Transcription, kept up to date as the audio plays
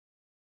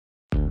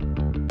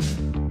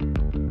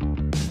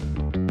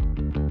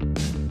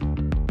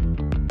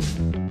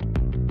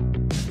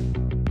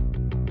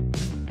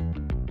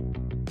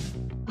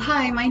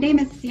Hi, my name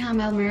is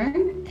Siham Elmer,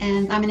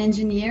 and I'm an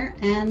engineer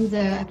and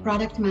a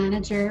product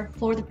manager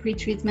for the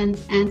pretreatment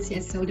and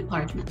CSO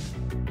department.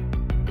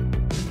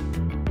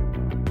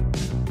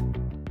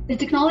 The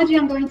technology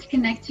I'm going to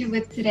connect you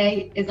with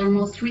today is our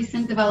most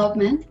recent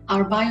development,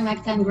 our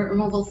BioMECTAN grit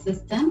removal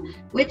system,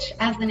 which,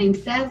 as the name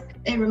says,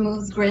 it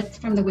removes grit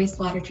from the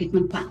wastewater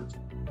treatment plant.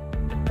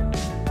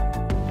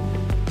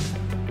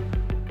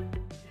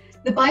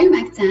 The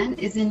BioMECTAN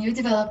is a new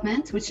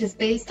development which is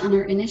based on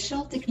our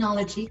initial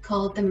technology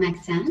called the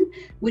MECTAN,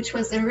 which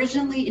was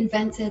originally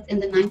invented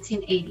in the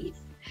 1980s.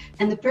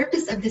 And the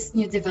purpose of this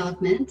new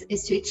development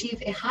is to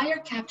achieve a higher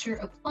capture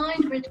of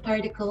fine grit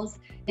particles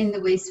in the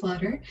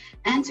wastewater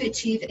and to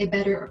achieve a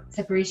better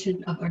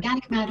separation of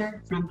organic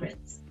matter from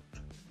grits.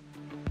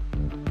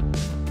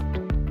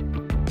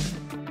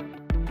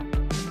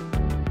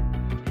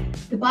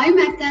 The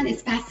BioMECTAN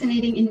is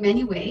fascinating in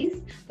many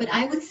ways, but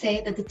I would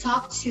say that the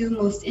top two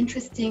most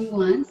interesting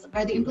ones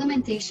are the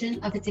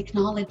implementation of a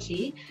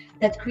technology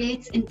that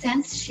creates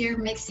intense shear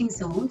mixing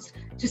zones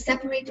to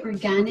separate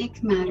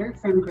organic matter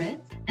from grit.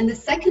 And the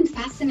second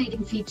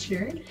fascinating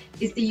feature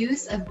is the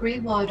use of gray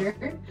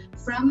water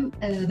from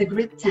the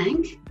grit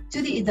tank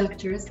to the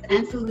eductors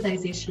and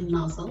fluidization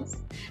nozzles.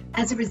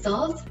 As a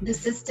result, the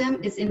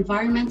system is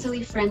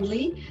environmentally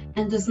friendly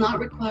and does not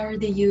require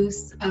the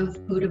use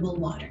of potable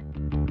water.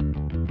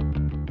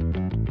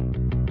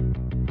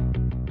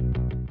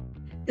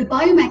 The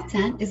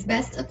BioMECTAN is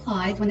best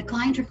applied when the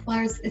client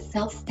requires a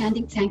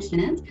self-standing tank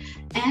unit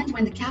and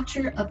when the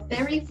capture of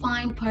very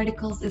fine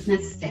particles is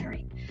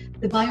necessary.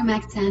 The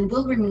BioMECTAN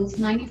will remove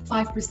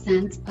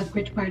 95% of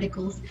grit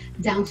particles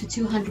down to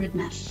 200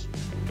 mesh.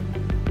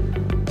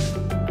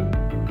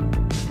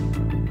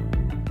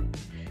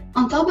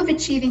 On top of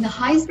achieving the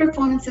highest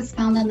performances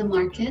found on the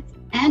market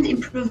and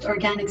improved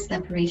organic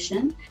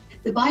separation,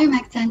 the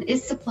BioMECTAN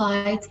is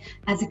supplied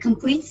as a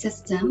complete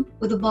system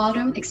with a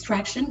bottom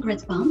extraction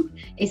grit pump,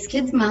 a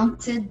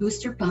skid-mounted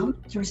booster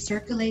pump to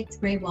recirculate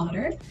gray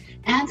water,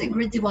 and a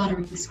grit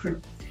dewatering screw.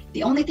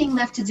 The only thing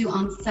left to do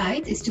on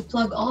site is to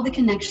plug all the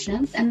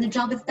connections and the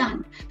job is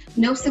done.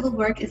 No civil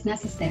work is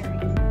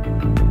necessary.